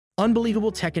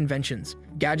Unbelievable tech inventions,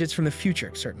 gadgets from the future,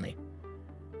 certainly.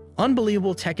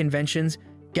 Unbelievable tech inventions,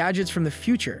 gadgets from the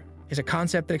future is a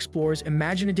concept that explores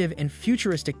imaginative and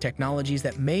futuristic technologies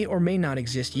that may or may not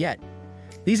exist yet.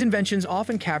 These inventions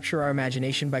often capture our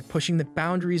imagination by pushing the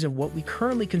boundaries of what we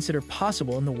currently consider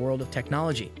possible in the world of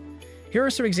technology. Here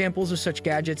are some examples of such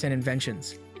gadgets and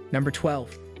inventions. Number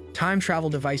 12. Time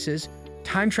travel devices.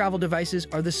 Time travel devices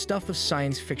are the stuff of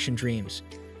science fiction dreams.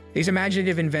 These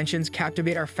imaginative inventions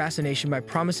captivate our fascination by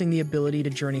promising the ability to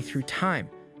journey through time,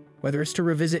 whether it's to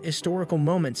revisit historical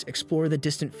moments, explore the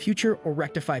distant future, or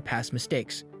rectify past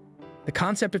mistakes. The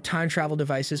concept of time travel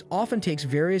devices often takes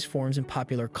various forms in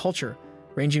popular culture,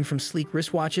 ranging from sleek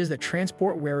wristwatches that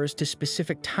transport wearers to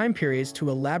specific time periods to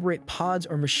elaborate pods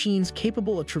or machines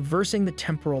capable of traversing the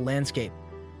temporal landscape.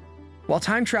 While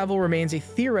time travel remains a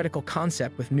theoretical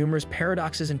concept with numerous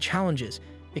paradoxes and challenges,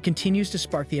 it continues to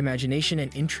spark the imagination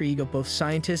and intrigue of both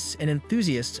scientists and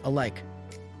enthusiasts alike.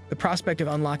 The prospect of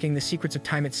unlocking the secrets of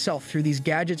time itself through these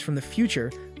gadgets from the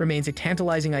future remains a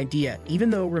tantalizing idea, even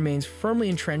though it remains firmly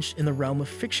entrenched in the realm of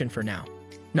fiction for now.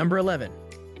 Number 11.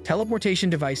 Teleportation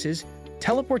devices.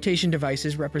 Teleportation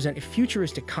devices represent a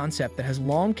futuristic concept that has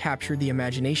long captured the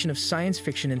imagination of science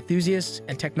fiction enthusiasts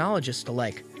and technologists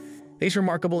alike. These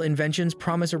remarkable inventions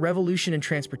promise a revolution in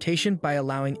transportation by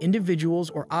allowing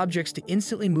individuals or objects to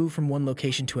instantly move from one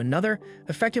location to another,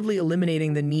 effectively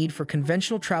eliminating the need for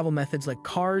conventional travel methods like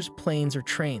cars, planes, or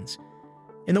trains.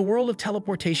 In the world of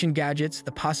teleportation gadgets,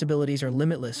 the possibilities are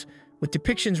limitless, with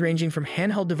depictions ranging from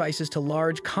handheld devices to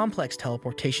large, complex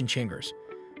teleportation chambers.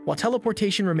 While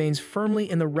teleportation remains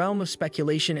firmly in the realm of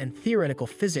speculation and theoretical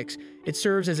physics, it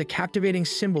serves as a captivating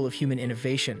symbol of human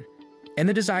innovation and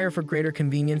the desire for greater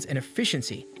convenience and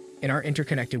efficiency in our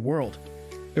interconnected world.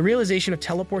 The realization of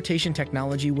teleportation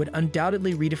technology would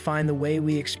undoubtedly redefine the way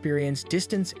we experience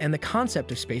distance and the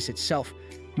concept of space itself,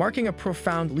 marking a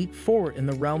profound leap forward in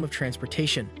the realm of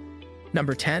transportation.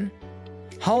 Number 10.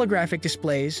 Holographic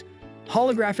displays.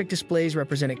 Holographic displays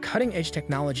represent a cutting-edge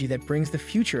technology that brings the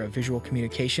future of visual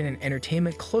communication and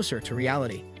entertainment closer to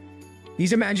reality.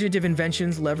 These imaginative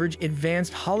inventions leverage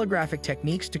advanced holographic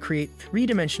techniques to create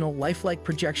three-dimensional, lifelike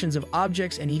projections of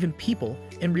objects and even people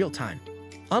in real time.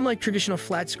 Unlike traditional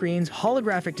flat screens,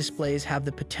 holographic displays have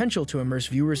the potential to immerse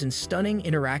viewers in stunning,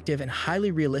 interactive, and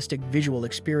highly realistic visual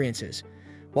experiences.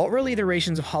 While early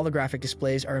iterations of holographic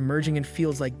displays are emerging in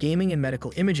fields like gaming and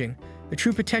medical imaging, the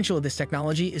true potential of this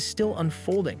technology is still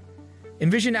unfolding.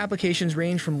 Envisioned applications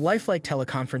range from lifelike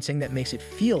teleconferencing that makes it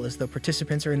feel as though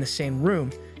participants are in the same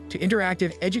room, to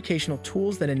interactive educational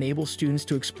tools that enable students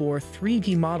to explore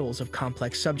 3D models of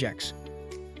complex subjects.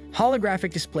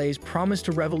 Holographic displays promise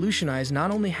to revolutionize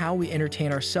not only how we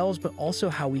entertain ourselves, but also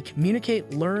how we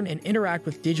communicate, learn, and interact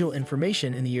with digital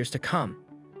information in the years to come.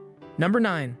 Number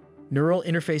 9. Neural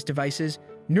interface devices.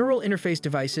 Neural interface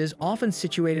devices, often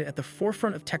situated at the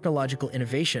forefront of technological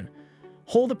innovation,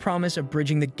 hold the promise of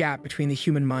bridging the gap between the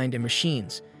human mind and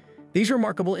machines. These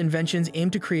remarkable inventions aim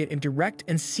to create a direct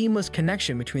and seamless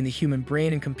connection between the human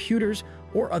brain and computers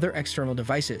or other external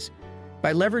devices.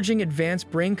 By leveraging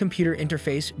advanced brain-computer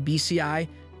interface (BCI)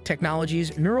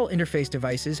 technologies, neural interface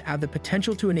devices have the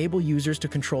potential to enable users to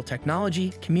control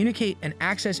technology, communicate, and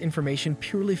access information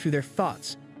purely through their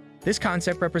thoughts. This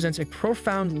concept represents a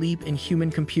profound leap in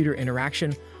human-computer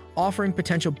interaction, offering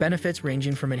potential benefits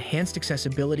ranging from enhanced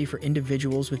accessibility for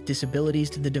individuals with disabilities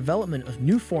to the development of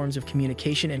new forms of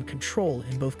communication and control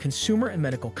in both consumer and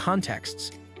medical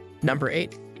contexts. Number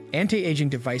 8. Anti-aging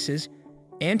devices.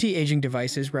 Anti-aging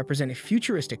devices represent a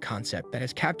futuristic concept that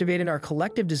has captivated our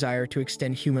collective desire to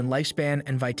extend human lifespan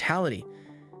and vitality.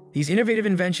 These innovative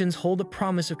inventions hold the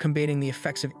promise of combating the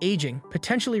effects of aging,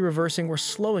 potentially reversing or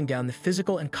slowing down the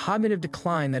physical and cognitive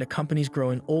decline that accompanies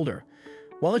growing older.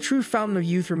 While a true fountain of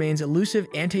youth remains elusive,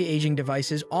 anti-aging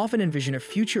devices often envision a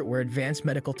future where advanced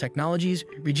medical technologies,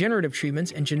 regenerative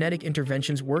treatments, and genetic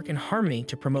interventions work in harmony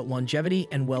to promote longevity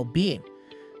and well-being.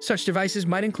 Such devices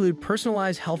might include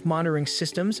personalized health monitoring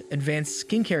systems, advanced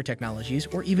skincare technologies,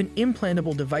 or even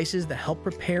implantable devices that help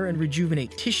repair and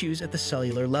rejuvenate tissues at the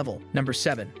cellular level. Number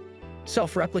 7.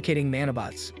 Self-replicating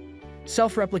Manobots.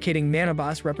 Self-replicating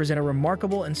Manobots represent a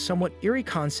remarkable and somewhat eerie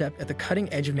concept at the cutting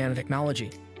edge of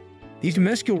nanotechnology. These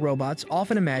minuscule robots,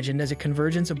 often imagined as a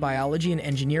convergence of biology and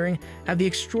engineering, have the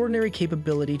extraordinary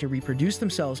capability to reproduce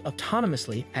themselves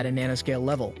autonomously at a nanoscale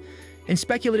level. In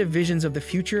speculative visions of the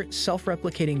future,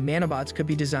 self-replicating Manobots could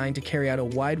be designed to carry out a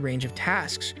wide range of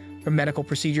tasks, from medical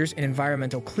procedures and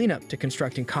environmental cleanup to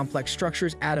constructing complex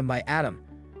structures atom by atom.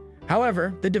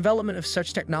 However, the development of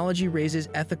such technology raises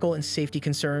ethical and safety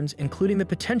concerns, including the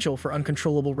potential for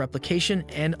uncontrollable replication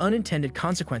and unintended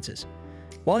consequences.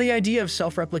 While the idea of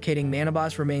self-replicating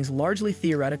manobos remains largely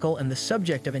theoretical and the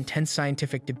subject of intense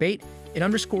scientific debate, it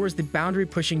underscores the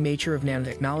boundary-pushing nature of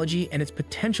nanotechnology and its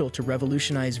potential to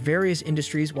revolutionize various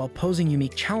industries while posing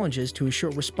unique challenges to ensure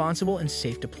responsible and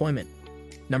safe deployment.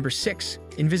 Number 6.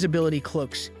 Invisibility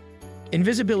cloaks.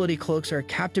 Invisibility cloaks are a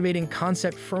captivating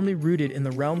concept firmly rooted in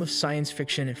the realm of science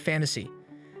fiction and fantasy.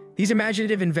 These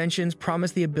imaginative inventions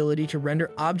promise the ability to render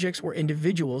objects or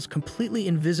individuals completely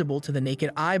invisible to the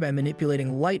naked eye by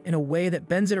manipulating light in a way that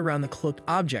bends it around the cloaked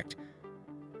object.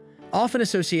 Often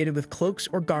associated with cloaks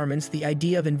or garments, the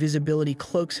idea of invisibility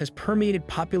cloaks has permeated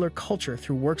popular culture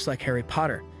through works like Harry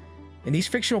Potter. In these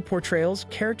fictional portrayals,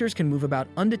 characters can move about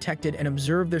undetected and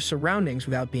observe their surroundings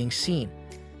without being seen.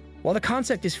 While the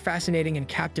concept is fascinating and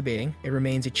captivating, it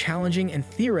remains a challenging and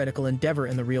theoretical endeavor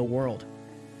in the real world.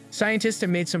 Scientists have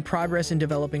made some progress in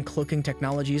developing cloaking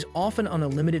technologies, often on a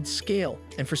limited scale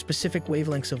and for specific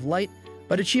wavelengths of light,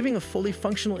 but achieving a fully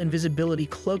functional invisibility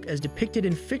cloak as depicted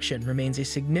in fiction remains a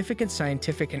significant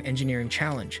scientific and engineering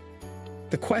challenge.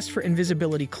 The quest for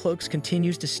invisibility cloaks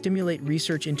continues to stimulate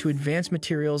research into advanced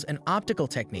materials and optical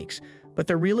techniques, but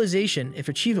their realization, if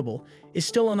achievable, is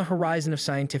still on the horizon of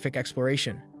scientific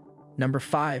exploration. Number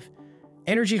 5.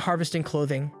 Energy harvesting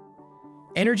clothing.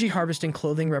 Energy harvesting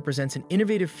clothing represents an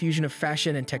innovative fusion of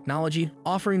fashion and technology,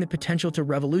 offering the potential to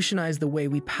revolutionize the way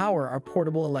we power our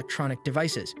portable electronic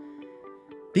devices.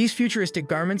 These futuristic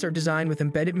garments are designed with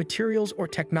embedded materials or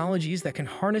technologies that can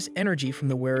harness energy from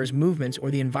the wearer's movements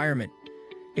or the environment.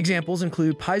 Examples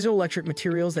include piezoelectric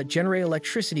materials that generate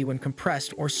electricity when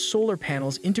compressed, or solar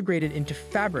panels integrated into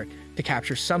fabric to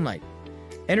capture sunlight.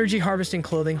 Energy harvesting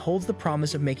clothing holds the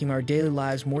promise of making our daily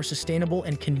lives more sustainable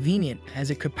and convenient,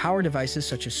 as it could power devices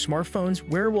such as smartphones,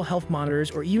 wearable health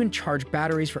monitors, or even charge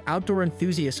batteries for outdoor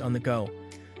enthusiasts on the go.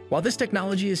 While this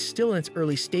technology is still in its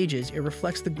early stages, it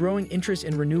reflects the growing interest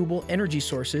in renewable energy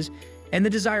sources and the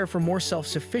desire for more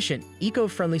self-sufficient,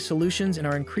 eco-friendly solutions in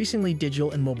our increasingly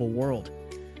digital and mobile world.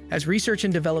 As research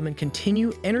and development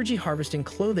continue, energy harvesting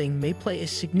clothing may play a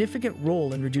significant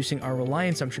role in reducing our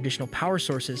reliance on traditional power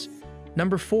sources.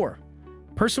 Number 4.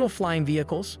 Personal flying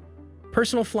vehicles.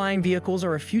 Personal flying vehicles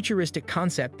are a futuristic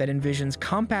concept that envisions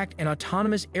compact and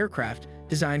autonomous aircraft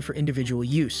designed for individual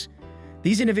use.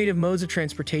 These innovative modes of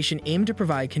transportation aim to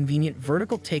provide convenient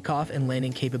vertical takeoff and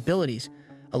landing capabilities,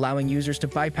 allowing users to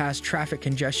bypass traffic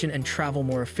congestion and travel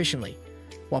more efficiently.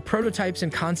 While prototypes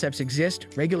and concepts exist,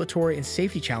 regulatory and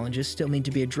safety challenges still need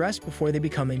to be addressed before they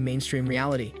become a mainstream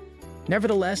reality.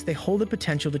 Nevertheless, they hold the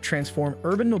potential to transform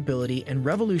urban mobility and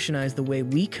revolutionize the way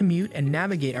we commute and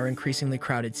navigate our increasingly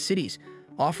crowded cities,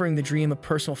 offering the dream of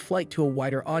personal flight to a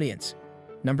wider audience.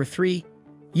 Number 3.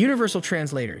 Universal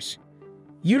translators.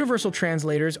 Universal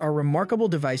translators are remarkable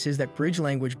devices that bridge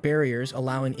language barriers,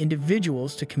 allowing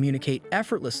individuals to communicate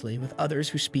effortlessly with others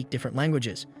who speak different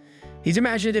languages. These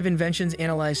imaginative inventions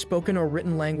analyze spoken or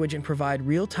written language and provide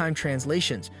real-time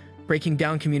translations, breaking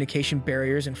down communication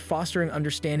barriers and fostering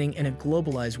understanding in a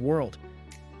globalized world.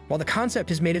 While the concept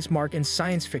has made its mark in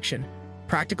science fiction,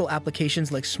 practical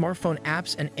applications like smartphone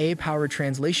apps and AI-powered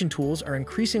translation tools are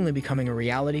increasingly becoming a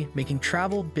reality, making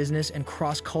travel, business, and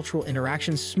cross-cultural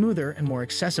interactions smoother and more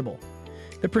accessible.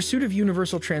 The pursuit of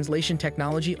universal translation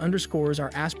technology underscores our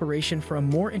aspiration for a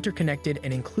more interconnected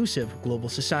and inclusive global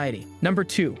society. Number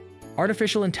 2.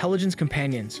 Artificial intelligence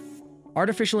companions.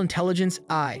 Artificial intelligence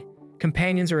 (AI)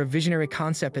 companions are a visionary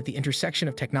concept at the intersection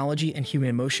of technology and human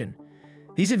emotion.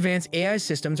 These advanced AI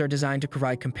systems are designed to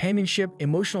provide companionship,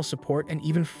 emotional support, and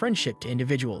even friendship to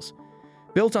individuals.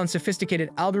 Built on sophisticated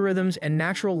algorithms and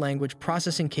natural language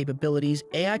processing capabilities,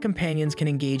 AI companions can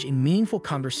engage in meaningful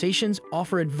conversations,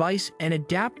 offer advice, and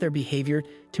adapt their behavior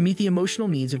to meet the emotional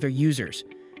needs of their users.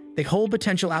 They hold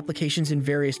potential applications in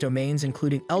various domains,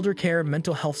 including elder care,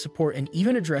 mental health support, and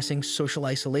even addressing social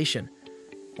isolation.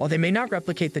 While they may not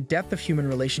replicate the depth of human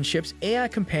relationships, AI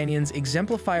companions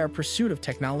exemplify our pursuit of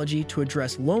technology to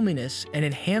address loneliness and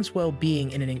enhance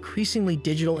well-being in an increasingly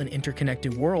digital and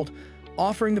interconnected world,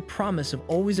 offering the promise of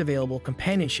always available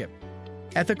companionship.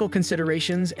 Ethical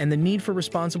considerations and the need for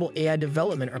responsible AI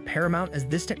development are paramount as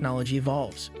this technology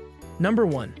evolves. Number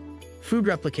 1. Food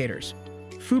replicators.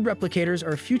 Food replicators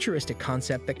are a futuristic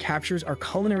concept that captures our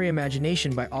culinary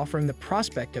imagination by offering the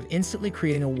prospect of instantly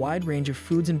creating a wide range of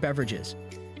foods and beverages.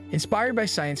 Inspired by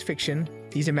science fiction,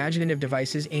 these imaginative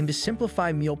devices aim to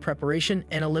simplify meal preparation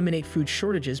and eliminate food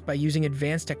shortages by using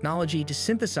advanced technology to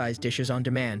synthesize dishes on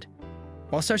demand.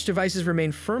 While such devices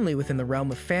remain firmly within the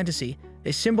realm of fantasy,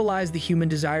 they symbolize the human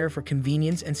desire for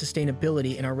convenience and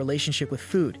sustainability in our relationship with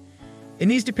food. In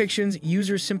these depictions,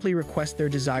 users simply request their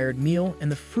desired meal, and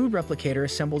the food replicator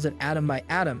assembles it atom by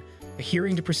atom,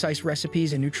 adhering to precise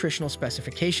recipes and nutritional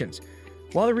specifications.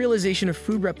 While the realization of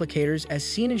food replicators, as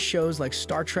seen in shows like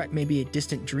Star Trek, may be a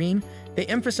distant dream, they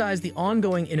emphasize the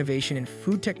ongoing innovation in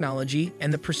food technology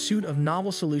and the pursuit of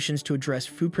novel solutions to address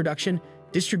food production,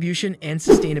 distribution, and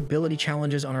sustainability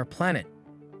challenges on our planet.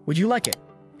 Would you like it?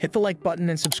 Hit the like button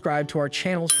and subscribe to our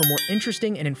channels for more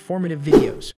interesting and informative videos.